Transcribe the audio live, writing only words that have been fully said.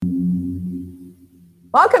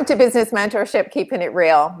Welcome to Business Mentorship, Keeping It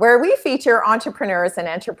Real, where we feature entrepreneurs and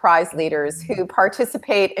enterprise leaders who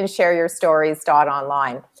participate and share your stories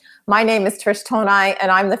online. My name is Trish Tonai,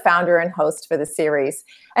 and I'm the founder and host for the series.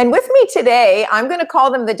 And with me today, I'm going to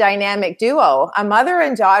call them the dynamic duo, a mother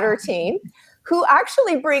and daughter team who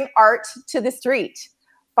actually bring art to the street.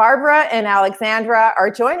 Barbara and Alexandra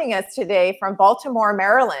are joining us today from Baltimore,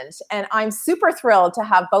 Maryland, and I'm super thrilled to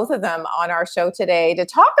have both of them on our show today to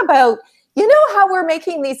talk about how we're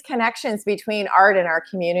making these connections between art and our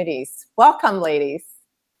communities. Welcome, ladies.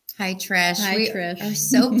 Hi, Trish. We are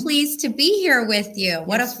so pleased to be here with you.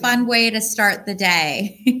 What a fun way to start the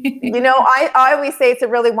day. I always say it's a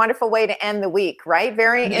really wonderful way to end the week, right?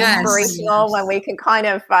 Very inspirational when we can kind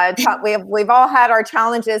of, we've all had our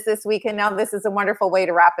challenges this week, and now this is a wonderful way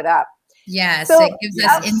to wrap it up. Yes, so, it gives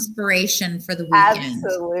us inspiration for the weekend.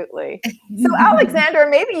 Absolutely. So Alexandra,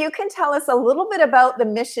 maybe you can tell us a little bit about the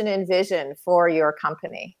mission and vision for your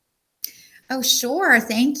company. Oh, sure.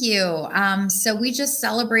 Thank you. So we just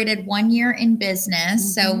celebrated 1 year in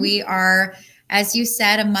business. So we are, as you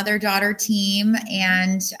said, a mother-daughter team.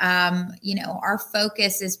 And, our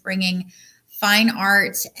focus is bringing fine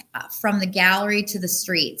art from the gallery to the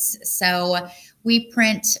streets. So we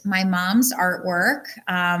print my mom's artwork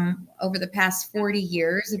over the past 40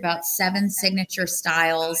 years, about 7 signature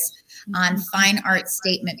styles on fine art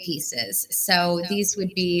statement pieces. So these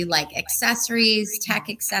would be like accessories, tech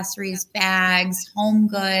accessories, bags, home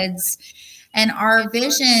goods. And our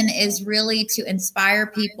vision is really to inspire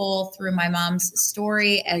people through my mom's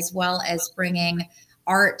story, as well as bringing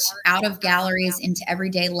art out of galleries into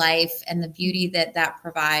everyday life and the beauty that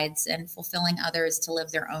provides, and fulfilling others to live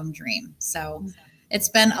their own dream. So it's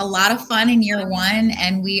been a lot of fun in year 1,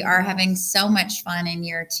 and we are having so much fun in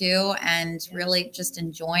year 2, and really just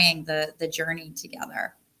enjoying the journey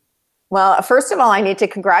together. Well, first of all, I need to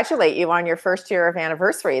congratulate you on your first year of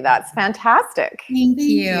anniversary. That's fantastic. Thank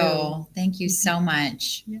you. Thank you so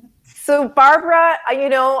much. Yeah. So Barbara,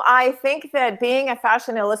 I think that being a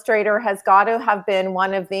fashion illustrator has got to have been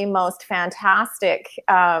one of the most fantastic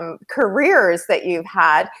careers that you've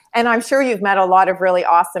had. And I'm sure you've met a lot of really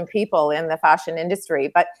awesome people in the fashion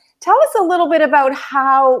industry. But tell us a little bit about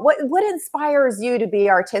what inspires you to be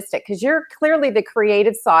artistic? Because you're clearly the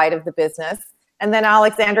creative side of the business. And then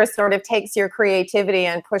Alexandra sort of takes your creativity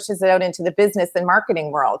and pushes it out into the business and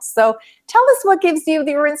marketing world. So tell us what gives you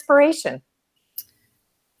your inspiration.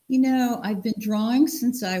 I've been drawing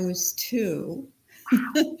since I was 2.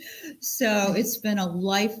 So it's been a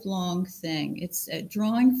lifelong thing. It's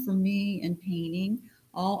drawing for me and painting.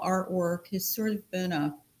 All artwork has sort of been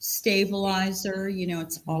a stabilizer.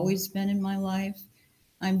 It's always been in my life.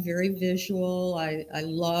 I'm very visual. I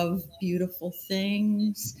love beautiful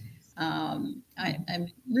things. I'm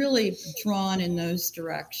really drawn in those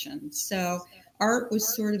directions. So art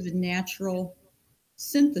was sort of a natural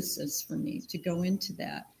synthesis for me to go into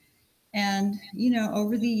that. And,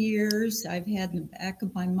 over the years, I've had in the back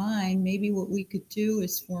of my mind, maybe what we could do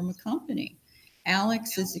is form a company.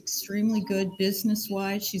 Alex is extremely good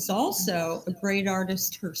business-wise. She's also a great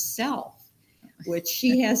artist herself, which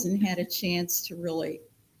she hasn't had a chance to really,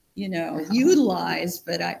 utilize.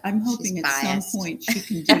 But I'm hoping at some point she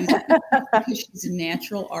can do that because she's a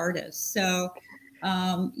natural artist. So,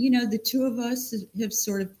 the two of us have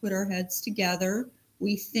sort of put our heads together.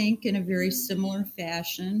 We think in a very similar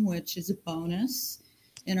fashion, which is a bonus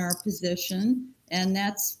in our position. And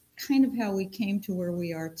that's kind of how we came to where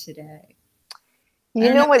we are today.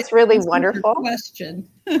 What's really wonderful question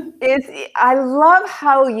is I love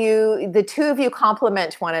how the two of you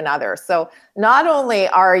complement one another. So not only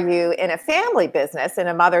are you in a family business, in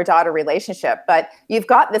a mother-daughter relationship, but you've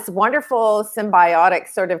got this wonderful symbiotic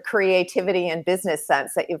sort of creativity and business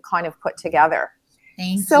sense that you've kind of put together.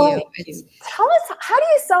 Thank you. Tell us, how do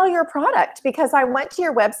you sell your product? Because I went to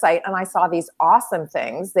your website and I saw these awesome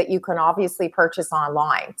things that you can obviously purchase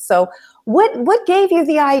online. So what gave you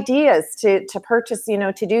the ideas to purchase,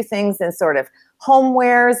 to do things in sort of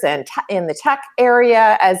homewares and in the tech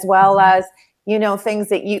area, as well as, things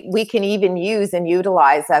that we can even use and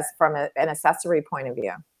utilize as from an accessory point of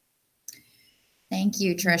view? Thank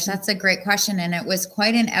you, Trish. That's a great question. And it was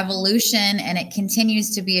quite an evolution, and it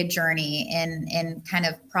continues to be a journey in kind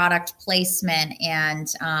of product placement and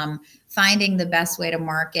finding the best way to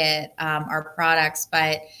market our products.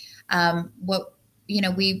 But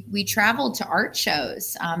we traveled to art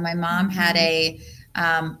shows. My mom had a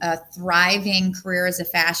thriving career as a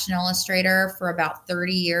fashion illustrator for about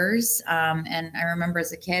 30 years. And I remember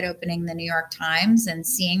as a kid opening the New York Times and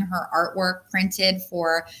seeing her artwork printed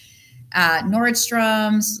for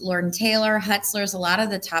Nordstrom's, Lord & Taylor, Hutzler's, a lot of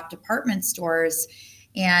the top department stores.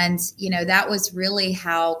 And, that was really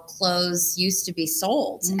how clothes used to be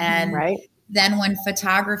sold. And Right. then when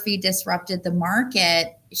photography disrupted the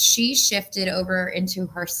market, she shifted over into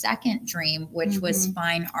her second dream, which was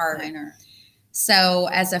fine art. So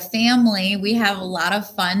as a family, we have a lot of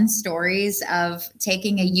fun stories of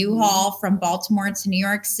taking a U-Haul from Baltimore to New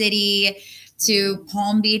York City to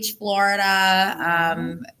Palm Beach,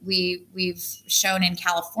 Florida. We've shown in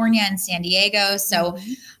California and San Diego. So,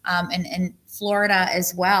 and Florida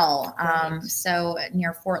as well. So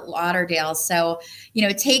near Fort Lauderdale. So,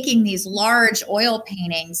 taking these large oil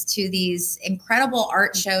paintings to these incredible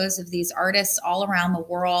art shows of these artists all around the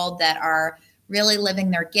world that are really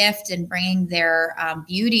living their gift and bringing their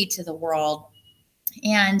beauty to the world.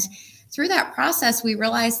 And through that process, we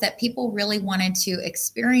realized that people really wanted to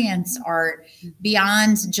experience art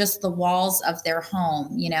beyond just the walls of their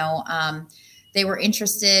home. They were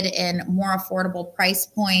interested in more affordable price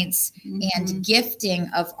points and gifting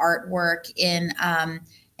of artwork in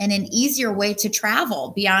and an easier way to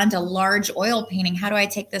travel beyond a large oil painting. How do I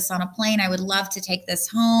take this on a plane? I would love to take this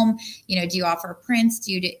home. Do you offer prints?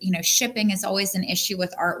 Shipping is always an issue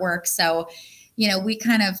with artwork. So, we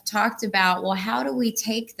kind of talked about, well, how do we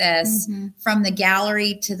take this from the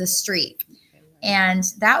gallery to the street? And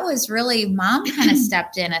that was really, Mom kind of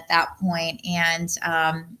stepped in at that point and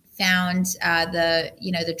found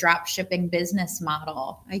the drop shipping business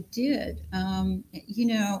model. I did.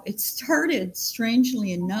 It started,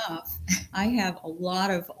 strangely enough, I have a lot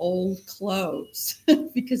of old clothes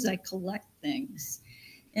because I collect things.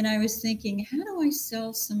 And I was thinking, how do I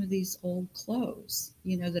sell some of these old clothes,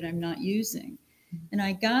 that I'm not using? And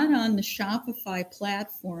I got on the Shopify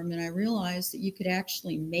platform and I realized that you could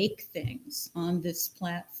actually make things on this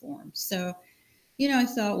platform. So, I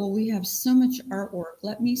thought, well, we have so much artwork.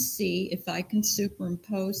 Let me see if I can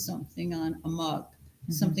superimpose something on a mug,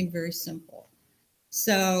 something very simple.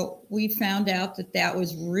 So we found out that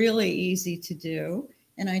was really easy to do.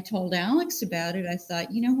 And I told Alex about it. I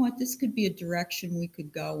thought, you know what, this could be a direction we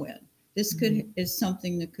could go in. This is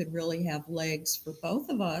something that could really have legs for both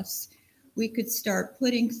of us. We could start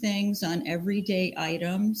putting things on everyday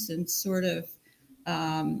items and sort of,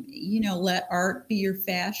 let art be your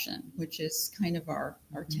fashion, which is kind of our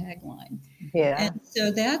tagline. Yeah. And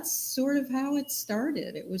so that's sort of how it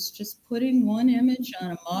started. It was just putting one image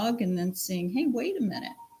on a mug and then saying, hey, wait a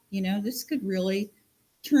minute, this could really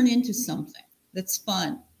turn into something that's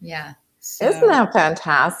fun. Yeah. So, isn't that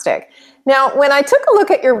fantastic? Now, when I took a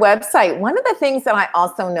look at your website, one of the things that I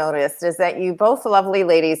also noticed is that you both lovely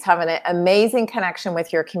ladies have an amazing connection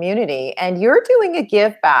with your community, and you're doing a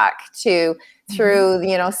give back through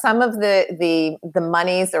some of the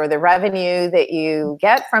monies or the revenue that you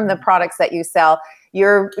get from the products that you sell.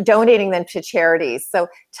 You're donating them to charities. So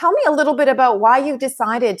tell me a little bit about why you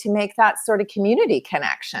decided to make that sort of community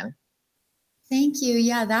connection. Thank you.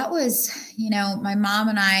 Yeah, that was, my mom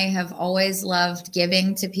and I have always loved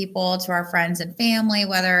giving to people, to our friends and family,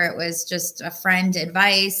 whether it was just a friend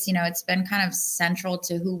advice, it's been kind of central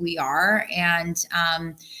to who we are. And,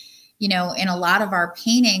 in a lot of our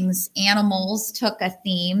paintings, animals took a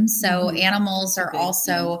theme. So animals are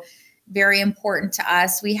also very important to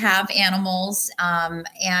us. We have animals,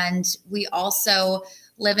 and we also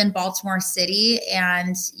live in Baltimore City,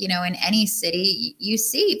 and in any city you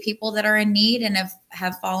see people that are in need and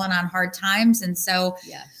have fallen on hard times. And so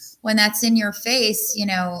when that's in your face,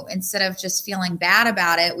 instead of just feeling bad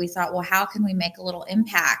about it, we thought, well, how can we make a little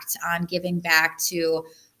impact on giving back to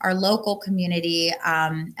our local community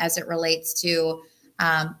as it relates to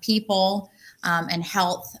people and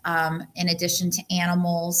health, in addition to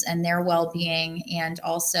animals and their well-being, and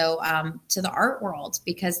also to the art world,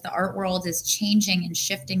 because the art world is changing and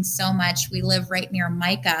shifting so much. We live right near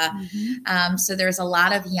MICA. So there's a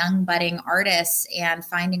lot of young budding artists, and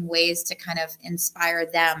finding ways to kind of inspire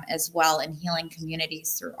them as well in healing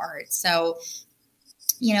communities through art. So,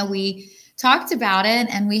 we talked about it,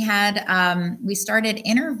 and we started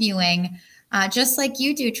interviewing, just like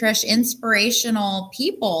you do, Trish, inspirational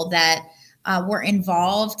people that were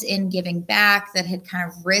involved in giving back, that had kind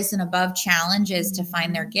of risen above challenges to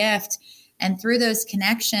find their gift. And through those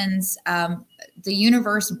connections, the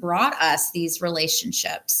universe brought us these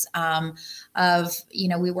relationships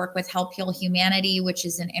we work with Help Heal Humanity, which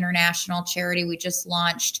is an international charity we just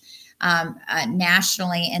launched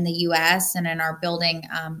nationally in the U.S. and in our building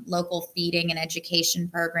local feeding and education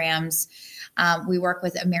programs. We work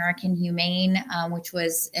with American Humane, which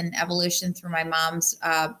was an evolution through my mom's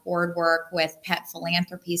board work with Pet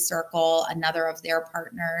Philanthropy Circle, another of their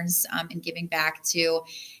partners in giving back to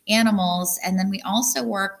animals. And then we also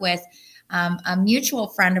work with a mutual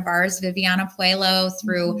friend of ours, Viviana Puelo,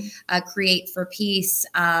 through Create for Peace,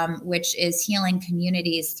 which is healing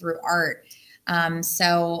communities through art.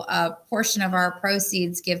 So a portion of our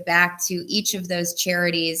proceeds give back to each of those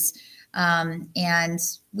charities. And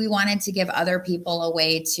we wanted to give other people a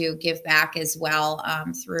way to give back as well,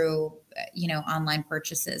 through, online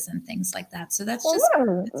purchases and things like that. So that's just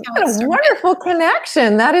what a wonderful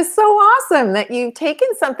connection. That is so awesome that you've taken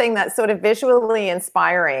something that's sort of visually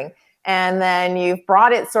inspiring and then you've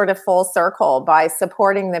brought it sort of full circle by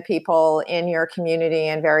supporting the people in your community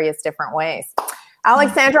in various different ways.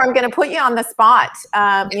 Alexandra, I'm going to put you on the spot.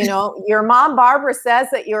 Your mom, Barbara, says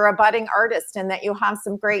that you're a budding artist and that you have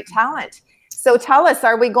some great talent. So tell us,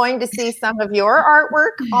 are we going to see some of your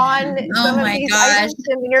artwork on some of these items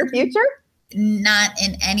in the near future? Not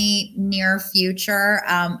in any near future.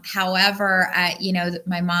 However,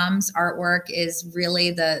 my mom's artwork is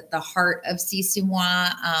really the heart of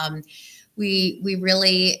Sisumwa. We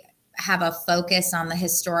really have a focus on the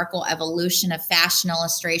historical evolution of fashion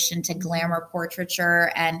illustration to glamour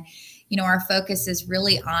portraiture. And, our focus is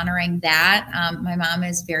really honoring that. My mom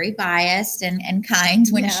is very biased and kind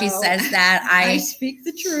when she says that. I speak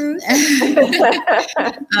the truth.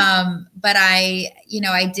 But I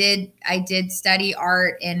did study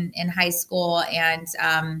art in high school and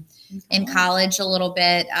in college a little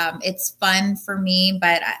bit. It's fun for me,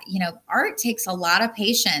 but art takes a lot of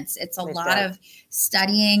patience. It's a lot of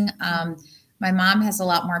studying. My mom has a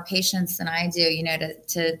lot more patience than I do,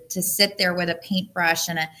 to sit there with a paintbrush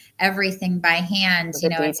and everything by hand.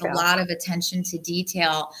 It's a lot of attention to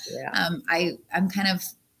detail. Yeah. I'm kind of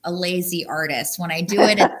a lazy artist. When I do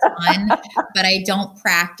it, it's fun, but I don't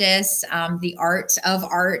practice the art of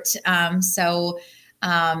art.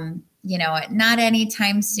 Not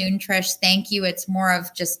anytime soon, Trish. Thank you. It's more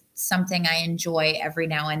of just something I enjoy every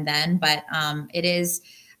now and then. But I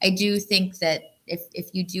do think that if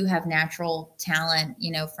you do have natural talent,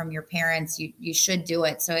 from your parents, you should do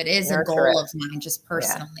it. So it is a goal of mine, just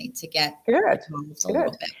personally, to get involved a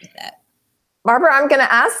little bit with it. Barbara, I'm going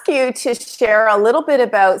to ask you to share a little bit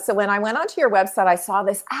about, so when I went onto your website, I saw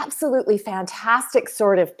this absolutely fantastic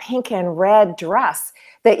sort of pink and red dress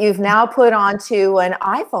that you've now put onto an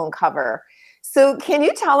iPhone cover. So can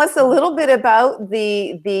you tell us a little bit about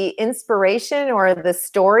the inspiration or the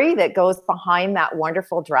story that goes behind that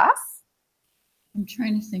wonderful dress? I'm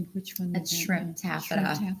trying to think which one. That's shrimp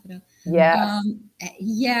taffeta. Yeah.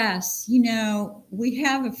 Yes. We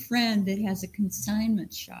have a friend that has a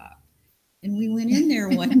consignment shop. And we went in there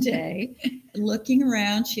one day looking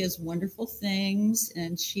around. She has wonderful things.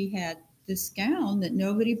 And she had this gown that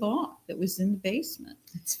nobody bought that was in the basement.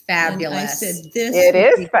 It's fabulous. And I said, this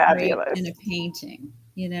is fabulous in a painting,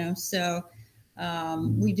 So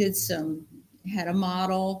we had a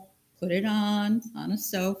model, put it on a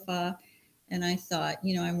sofa. And I thought,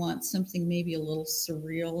 I want something maybe a little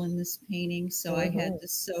surreal in this painting. So I had the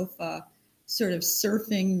sofa sort of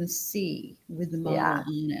surfing the sea with the model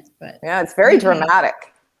on it. But it's very dramatic.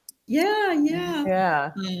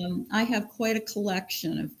 Yeah. I have quite a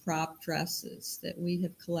collection of prop dresses that we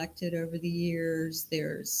have collected over the years.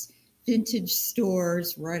 There's vintage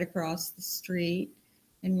stores right across the street,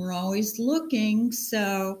 and we're always looking.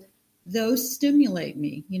 So those stimulate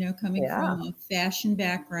me, coming from a fashion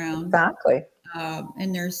background. Exactly.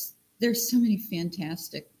 And there's so many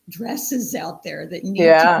fantastic dresses out there that need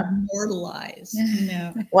to be immortalized.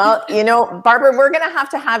 Well, Barbara, we're going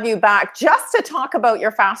to have you back just to talk about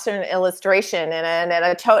your fashion illustration and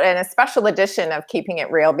a special edition of Keeping It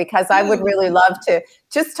Real, because I would really love to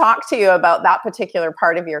just talk to you about that particular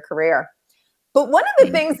part of your career. But one of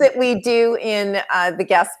the things that we do in the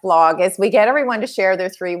guest blog is we get everyone to share their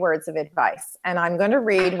 3 words of advice. And I'm going to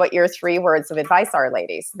read what your 3 words of advice are,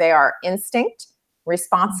 ladies. They are instinct,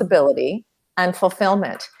 responsibility, and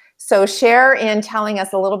fulfillment. So share in telling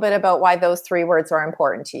us a little bit about why those 3 words are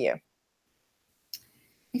important to you.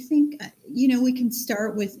 I think, we can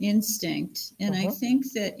start with instinct. And I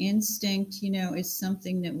think that instinct, is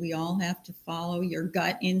something that we all have to follow, your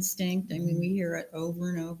gut instinct. I mean, we hear it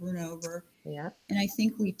over and over and over. Yeah. And I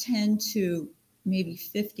think we tend to maybe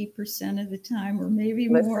 50% of the time, or maybe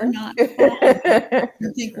more, not follow. I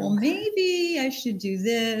think, well, maybe I should do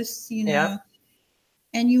this, Yeah.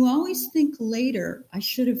 And you always think later, I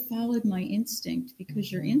should have followed my instinct,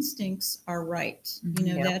 because your instincts are right.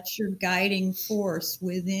 That's your guiding force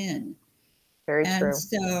within. Very true. And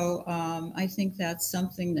so I think that's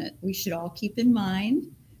something that we should all keep in mind,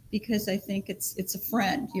 because I think it's a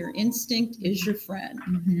friend. Your instinct is your friend.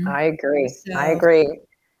 Mm-hmm. I agree. So, I agree.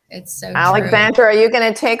 It's so Alexandra, true. Are you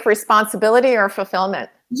going to take responsibility or fulfillment?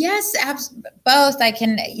 Yes, both.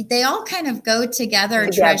 They all kind of go together,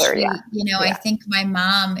 Trish. Yeah. I think my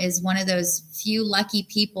mom is one of those few lucky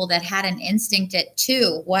people that had an instinct at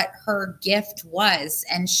 2 what her gift was.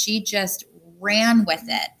 And she just ran with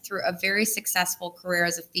it through a very successful career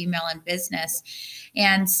as a female in business.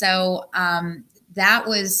 And so that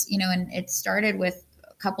was, and it started with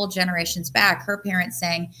a couple generations back, her parents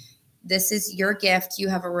saying, this is your gift. You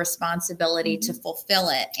have a responsibility to fulfill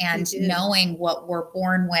it. And knowing what we're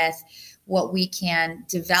born with, what we can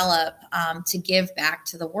develop to give back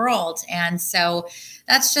to the world. And so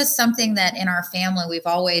that's just something that in our family, we've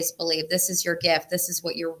always believed, this is your gift. This is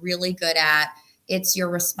what you're really good at. It's your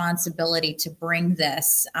responsibility to bring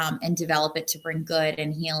this and develop it to bring good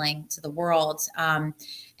and healing to the world.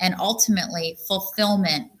 And ultimately,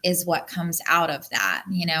 fulfillment is what comes out of that.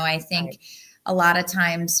 I think a lot of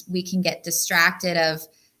times we can get distracted of,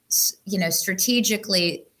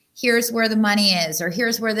 strategically, here's where the money is, or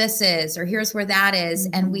here's where this is, or here's where that is.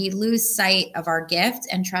 Mm-hmm. And we lose sight of our gift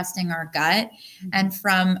and trusting our gut. Mm-hmm. And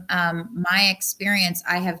from my experience,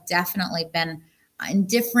 I have definitely been in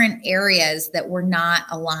different areas that were not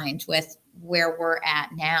aligned with where we're at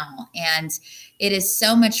now. And it is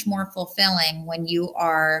so much more fulfilling when you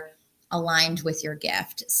are aligned with your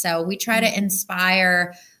gift. So we try to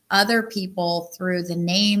inspire other people through the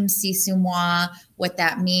name Sisu Moi, what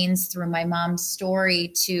that means through my mom's story,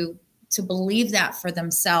 to believe that for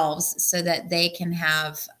themselves so that they can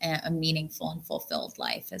have a meaningful and fulfilled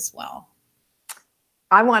life as well.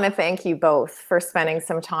 I want to thank you both for spending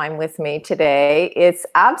some time with me today. It's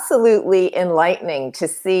absolutely enlightening to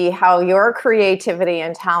see how your creativity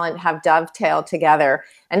and talent have dovetailed together,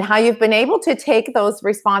 and how you've been able to take those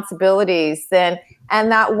responsibilities and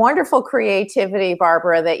that wonderful creativity,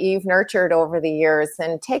 Barbara, that you've nurtured over the years,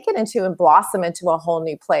 and take it into and blossom into a whole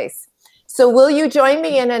new place. So will you join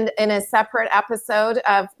me in a separate episode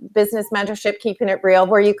of Business Mentorship, Keeping It Real,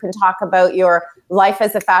 where you can talk about your life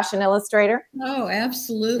as a fashion illustrator? Oh,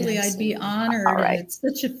 absolutely. I'd be honored. All right. It's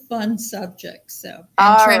such a fun subject. So,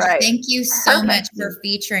 Trish, thank you so much for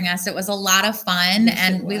featuring us. It was a lot of fun,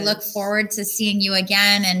 and we look forward to seeing you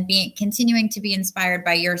again and continuing to be inspired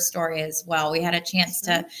by your story as well. We had a chance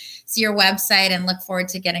to see your website and look forward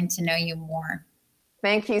to getting to know you more.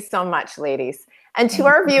 Thank you so much, ladies. And to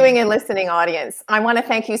our viewing and listening audience, I want to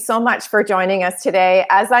thank you so much for joining us today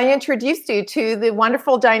as I introduced you to the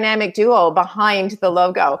wonderful dynamic duo behind the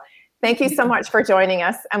logo. Thank you so much for joining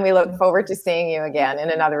us, and we look forward to seeing you again in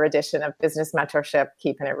another edition of Business Mentorship,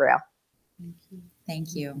 Keeping It Real.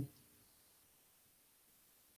 Thank you.